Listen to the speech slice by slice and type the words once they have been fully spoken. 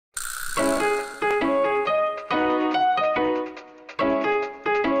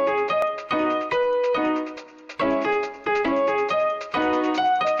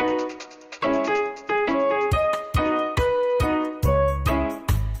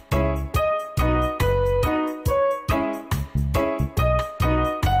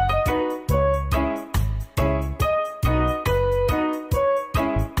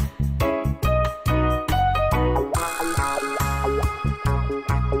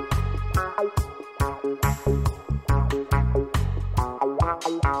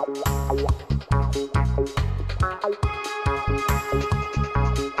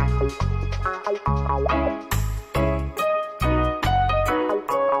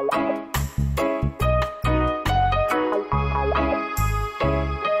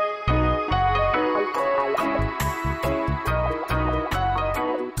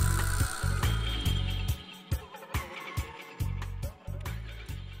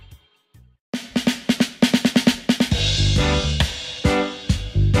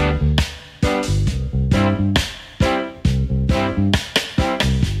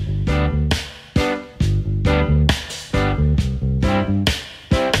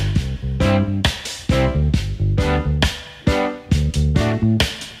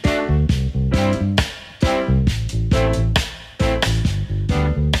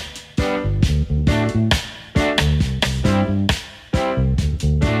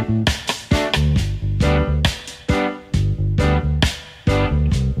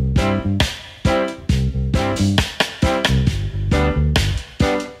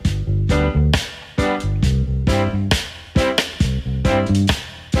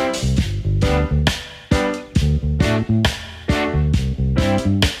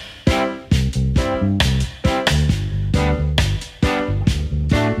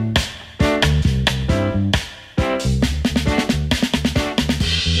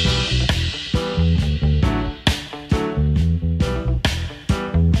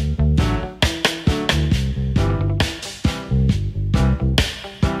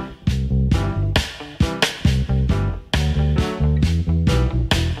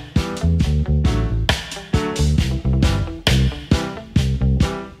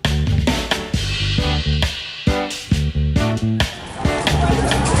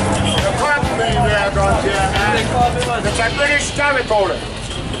schooling.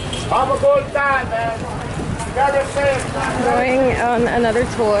 Have a good time, man. Very safe. Going on another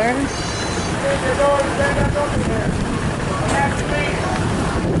tour.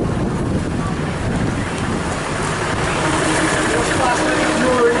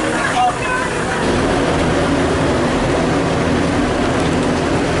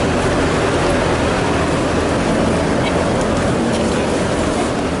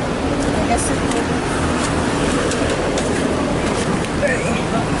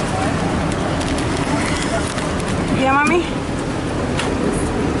 Yeah, mommy?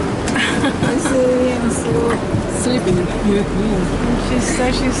 Sleeping. She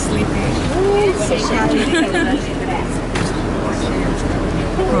says she's sleepy.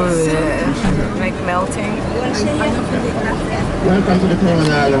 Like melting. Welcome to the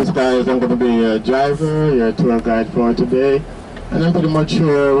Cayman Islands, guys. I'm going to be your driver, your tour guide for today. And I'm pretty much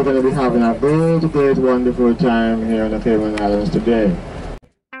sure we're going to be having a great, wonderful time here on the Cayman Islands today.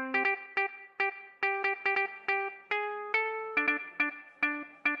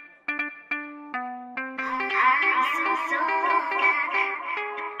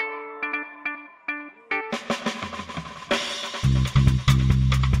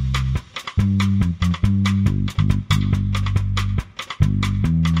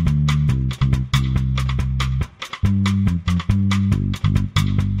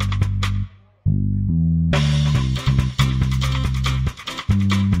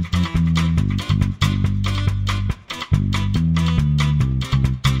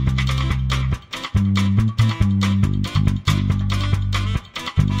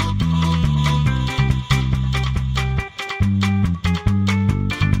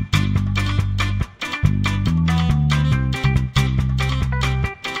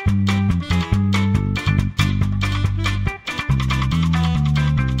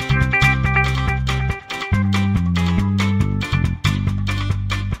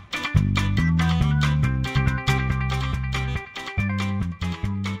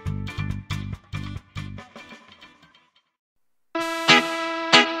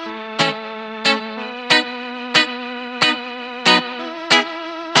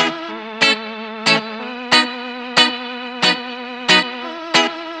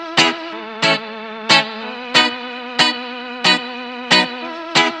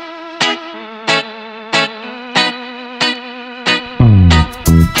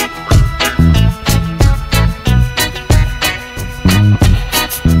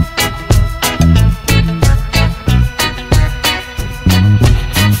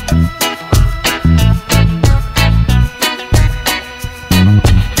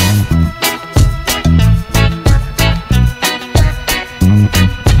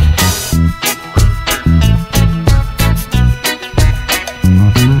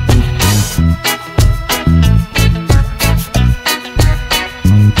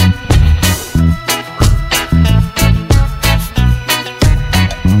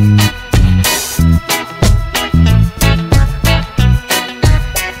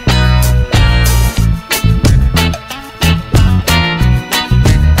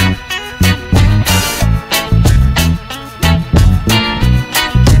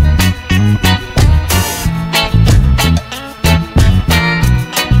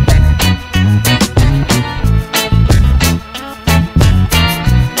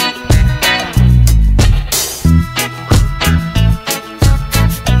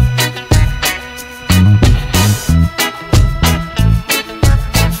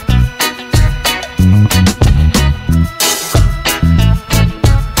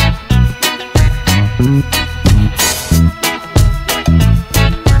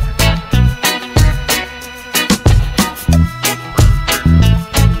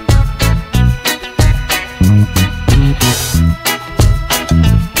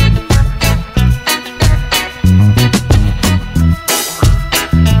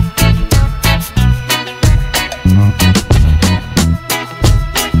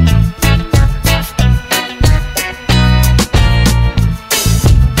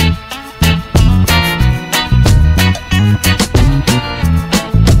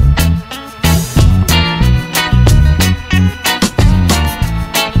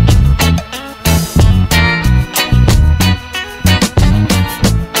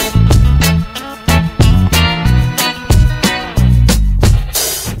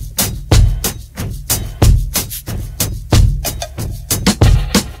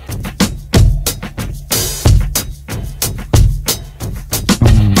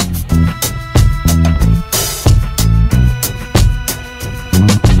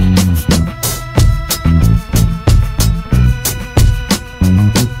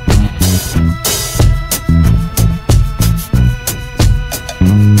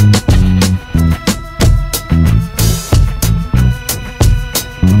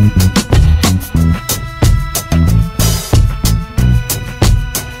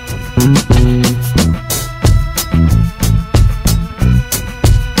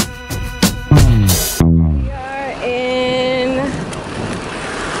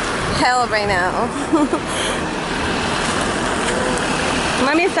 hell right now.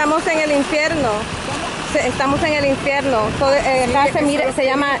 Mami, estamos en el infierno. Estamos en el infierno. Todo, acá se mira, se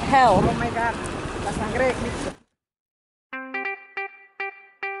llama hell. Oh my God, la sangre de Cristo.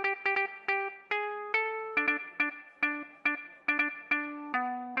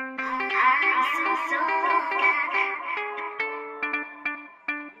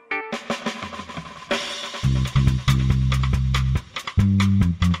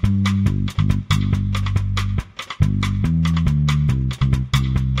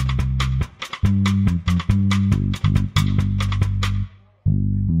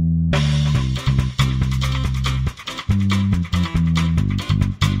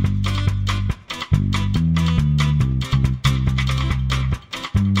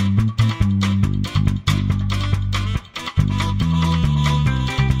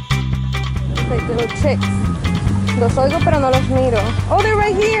 Little chicks. Los oigo pero no los miro. Oh, they're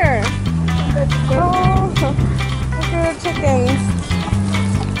right here. Oh, look at the chickens.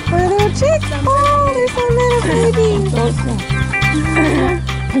 Where are little chicks? Oh, they're so little babies.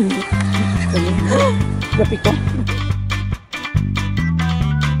 ¿Lo picó?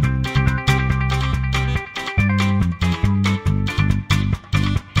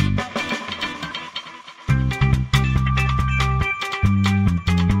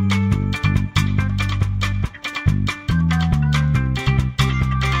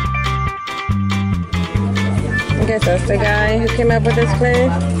 I guess that's the guy who came up with this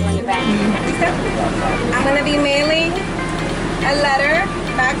place. I'm gonna be mailing a letter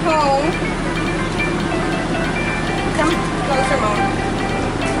back home. Come closer, Mom.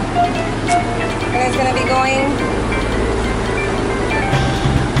 And it's gonna be going.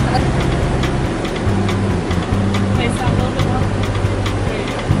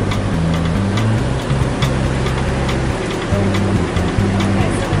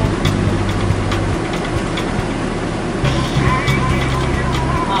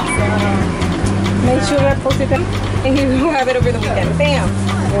 Make sure I post it and you have it over the weekend. Bam!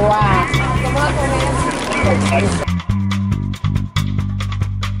 Wow!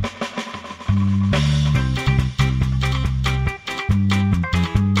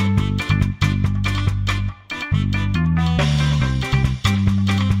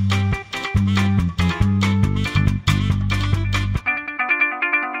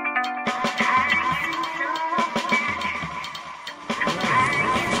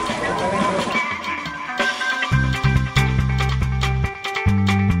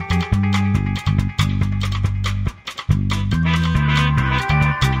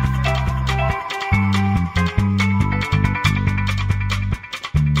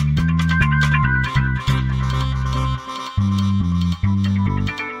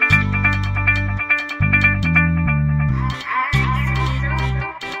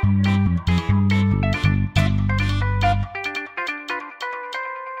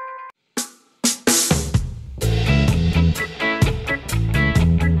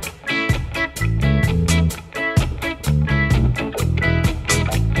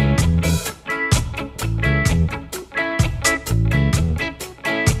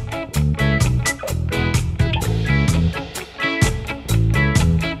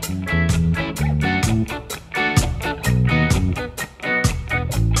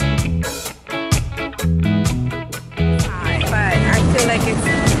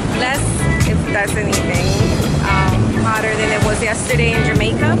 That's anything hotter than it was yesterday in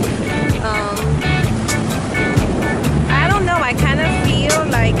Jamaica. I don't know, I kind of feel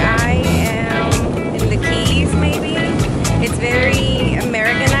like I am in the Keys maybe. It's very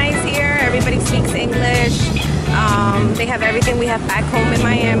Americanized here. Everybody speaks English. They have everything we have back home in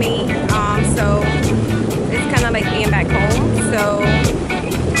Miami. So it's kind of like being back home. So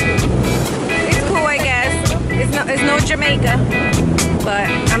it's cool, I guess. It's no Jamaica. But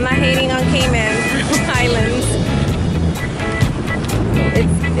I'm not hating on Cayman Islands.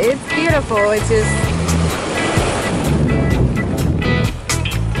 It's beautiful. It's just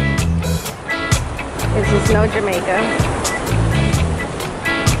no Jamaica.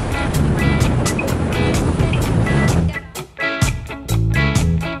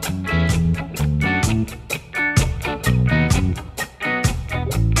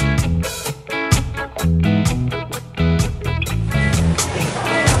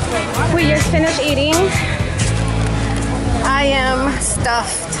 Finished eating. I am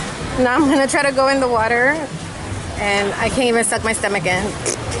stuffed. Now I'm gonna try to go in the water and I can't even suck my stomach in.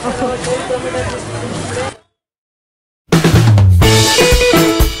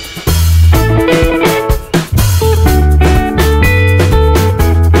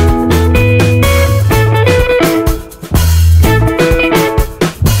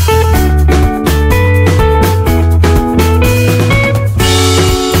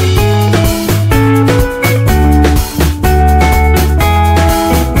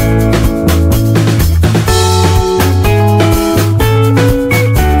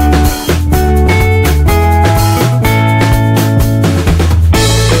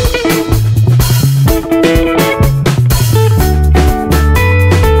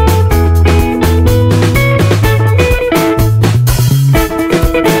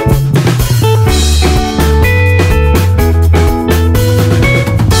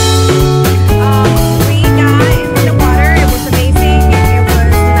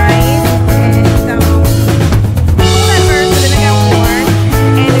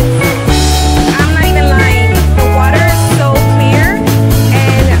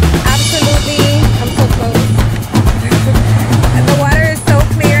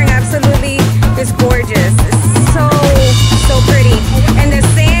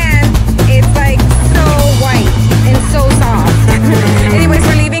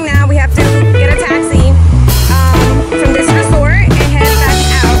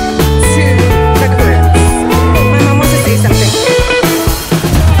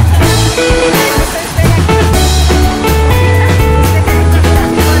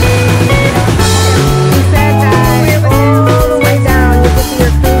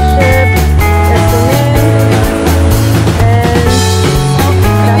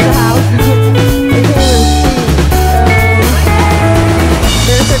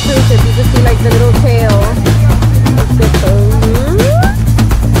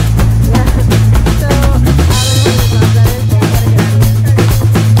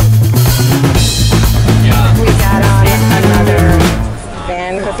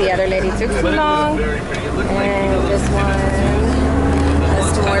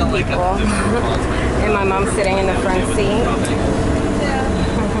 people. And my mom's sitting in the front seat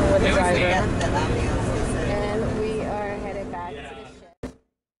with the driver.